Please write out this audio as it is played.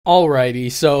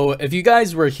Alrighty, so if you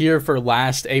guys were here for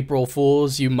last April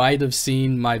Fools, you might have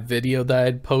seen my video that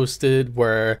I'd posted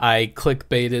where I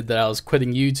clickbaited that I was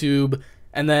quitting YouTube,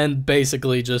 and then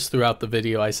basically just throughout the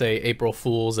video I say April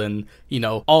Fools and, you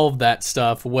know, all of that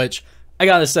stuff, which I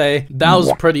gotta say, that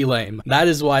was pretty lame. That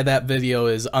is why that video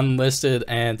is unlisted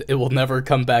and it will never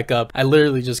come back up. I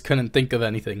literally just couldn't think of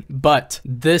anything. But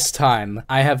this time,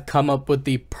 I have come up with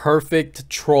the perfect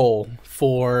troll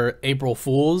for April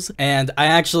Fools, and I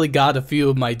actually got a few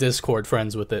of my Discord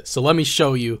friends with it. So let me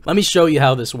show you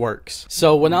how this works.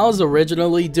 So when I was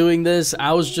originally doing this,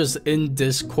 I was just in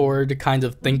Discord kind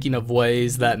of thinking of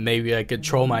ways that maybe I could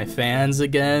troll my fans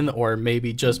again, or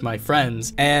maybe just my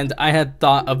friends, and I had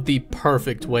thought of the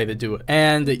perfect way to do it.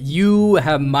 And you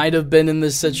might have been in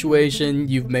this situation,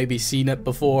 you've maybe seen it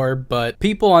before, but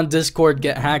people on Discord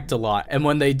get hacked a lot, and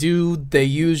when they do, they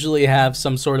usually have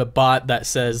some sort of bot that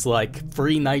says like,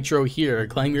 free nitro here,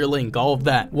 claim your link, all of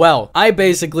that. Well, I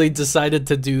basically decided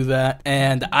to do that,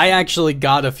 and I actually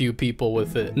got a few people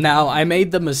with it. Now, I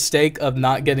made the mistake of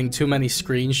not getting too many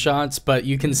screenshots, but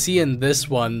you can see in this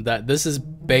one that this is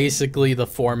basically the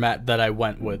format that I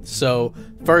went with. So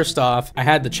first off, I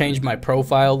had to change my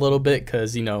profile a little bit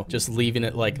because, you know, just leaving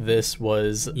it like this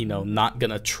was, you know, not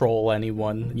gonna troll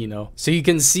anyone, you know. So you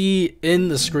can see in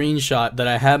the screenshot that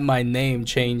I have my name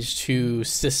changed to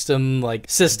system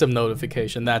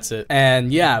notification, that's it.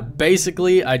 And yeah,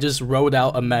 basically I just wrote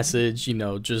out a message, you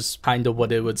know, just kind of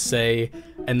what it would say,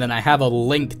 and then I have a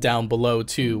link down below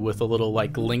too with a little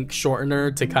like link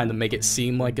shortener to kind of make it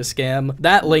seem like a scam.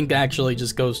 That link actually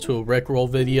just goes to a Rickroll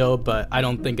video, but I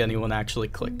don't think anyone actually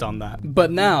clicked on that.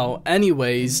 But now,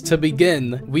 anyways, to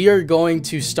begin, we are going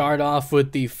to start off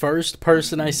with the first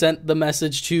person I sent the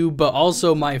message to, but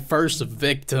also my first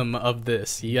victim of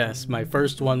this. Yes, my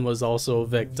first one was also a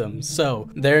victim. So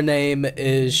their name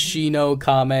is Shino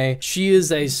Kame. She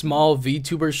is a small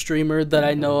VTuber streamer that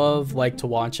I know of, like to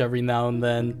watch every now and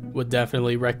then. Would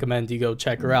definitely recommend you go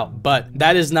check her out. But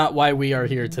that is not why we are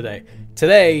here today.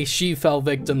 Today, she fell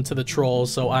victim to the troll,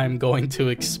 so I'm going to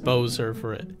expose her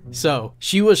for it. So,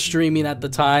 she was streaming at the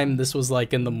time, this was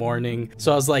like in the morning,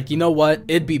 so I was like, you know what,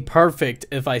 it'd be perfect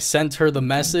if I sent her the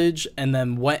message and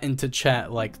then went into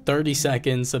chat like 30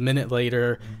 seconds, a minute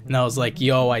later, and I was like,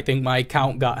 yo, I think my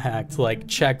account got hacked, like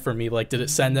check for me, like did it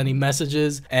send any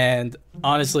messages? And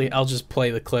honestly, I'll just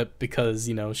play the clip because,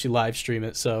 you know, she live streamed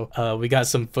it, so we got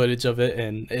some footage of it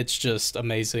and it's just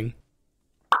amazing.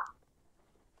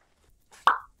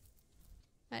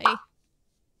 Hey.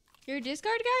 Your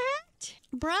Discord got hacked?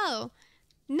 Bro.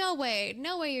 No way.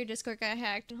 No way your Discord got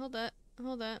hacked. Hold up.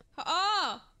 Hold up.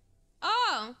 Oh!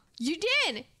 Oh! You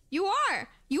did! You are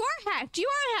hacked. You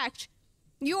are hacked.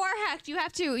 You are hacked. You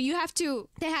have to.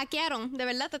 Te hackearon. De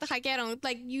verdad te hackearon.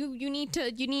 Like,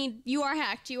 you are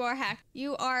hacked. You are hacked.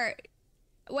 You are...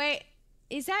 Wait.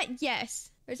 Is that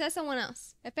yes? Or is that someone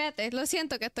else? Espérate. Lo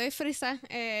siento que estoy frisa.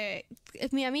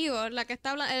 Es mi amigo, el que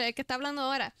está hablando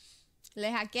ahora. Le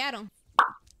hackearon.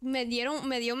 Me dio un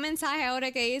mensaje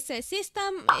ahora que dice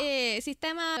sistema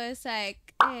es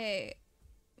like bro.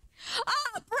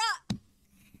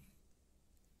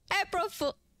 April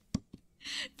Fool.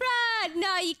 Bro,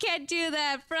 no, you can't do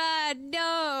that, bro.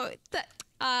 No.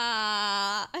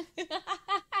 I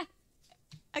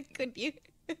couldn't.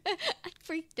 I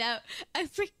freaked out.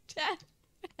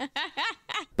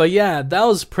 But yeah, that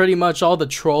was pretty much all the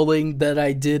trolling that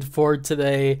I did for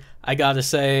today. I gotta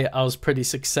say, I was pretty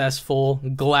successful.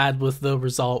 Glad with the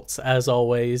results, as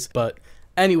always. But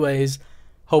anyways,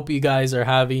 hope you guys are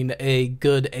having a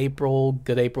good April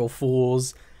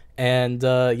Fools. And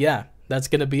yeah, that's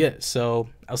gonna be it. So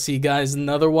I'll see you guys in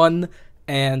another one,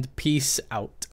 and peace out.